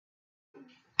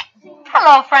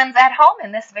Hello friends at home.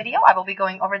 In this video I will be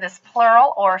going over this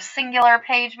plural or singular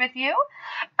page with you.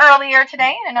 Earlier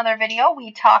today in another video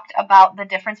we talked about the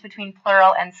difference between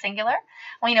plural and singular.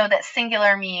 We know that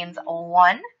singular means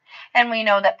one and we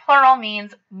know that plural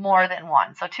means more than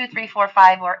one. So 2, 3, 4,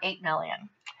 5 or 8 million.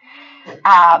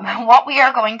 What we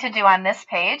are going to do on this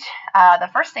page, the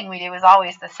first thing we do is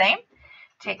always the same.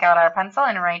 Take out our pencil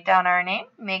and write down our name.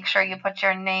 Make sure you put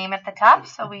your name at the top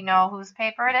so we know whose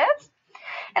paper it is.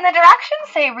 And the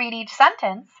directions say read each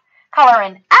sentence, color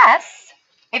an S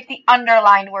if the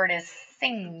underlined word is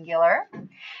singular,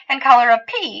 and color a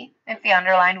P if the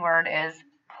underlined word is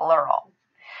plural.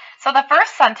 So the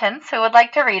first sentence, who would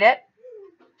like to read it?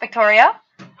 Victoria?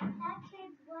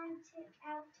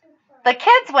 The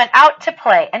kids went out to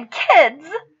play. And kids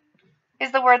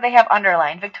is the word they have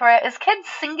underlined. Victoria, is kids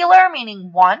singular,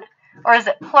 meaning one, or is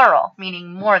it plural,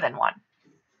 meaning more than one?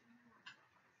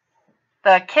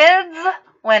 The kids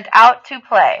went out to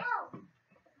play.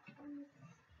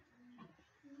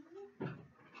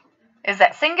 Is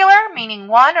that singular, meaning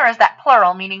one, or is that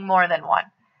plural, meaning more than one?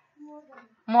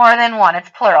 More than one. It's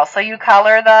plural. So you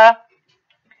color the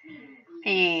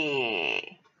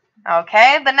P.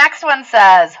 Okay, the next one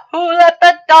says, who let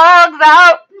the dogs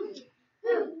out?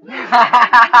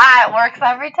 It works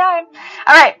every time.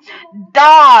 All right,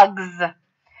 dogs.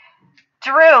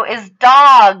 Drew, is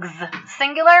dogs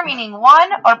singular, meaning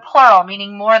one, or plural,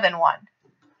 meaning more than one?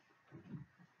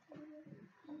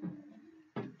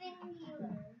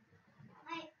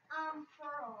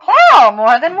 Plural,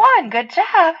 more than one. Good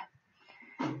job.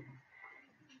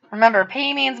 Remember,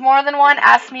 P means more than one,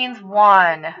 S means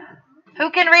one.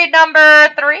 Who can read number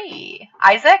 3?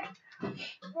 Isaac?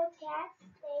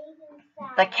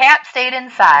 The cat stayed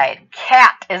inside.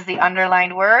 Cat is the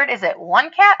underlined word. Is it one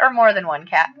cat or more than one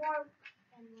cat?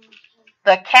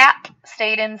 The cat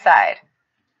stayed inside.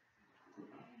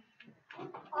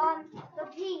 The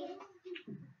P.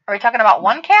 Are we talking about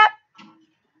one cat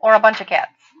or a bunch of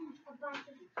cats?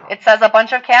 It says a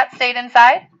bunch of cats stayed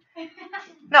inside?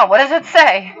 No, what does it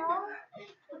say?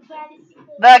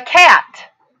 The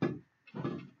cat.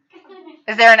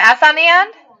 Is there an S on the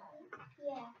end?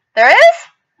 Yeah. There is?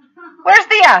 Where's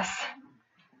the S?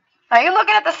 Are you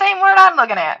looking at the same word I'm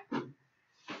looking at?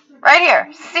 Right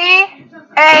here.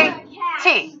 C-A-T.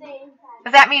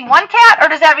 Does that mean one cat or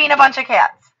does that mean a bunch of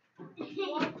cats?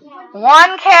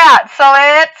 One cat. So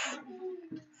it's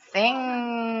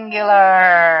singular.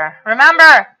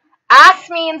 Remember, S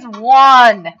means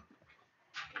one.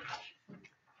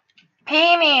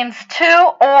 P means 2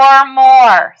 or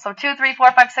more. So 2, 3,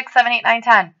 4, 5, 6, 7, 8, 9,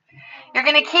 10. You're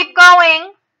going to keep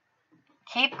going.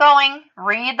 Keep going.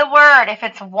 Read the word. If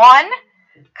it's one,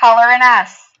 color an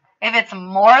S. If it's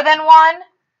more than one,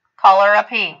 color a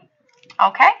P.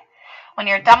 Okay? When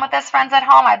you're done with this, friends at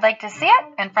home, I'd like to see it.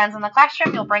 And friends in the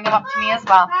classroom, you'll bring them up to me as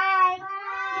well.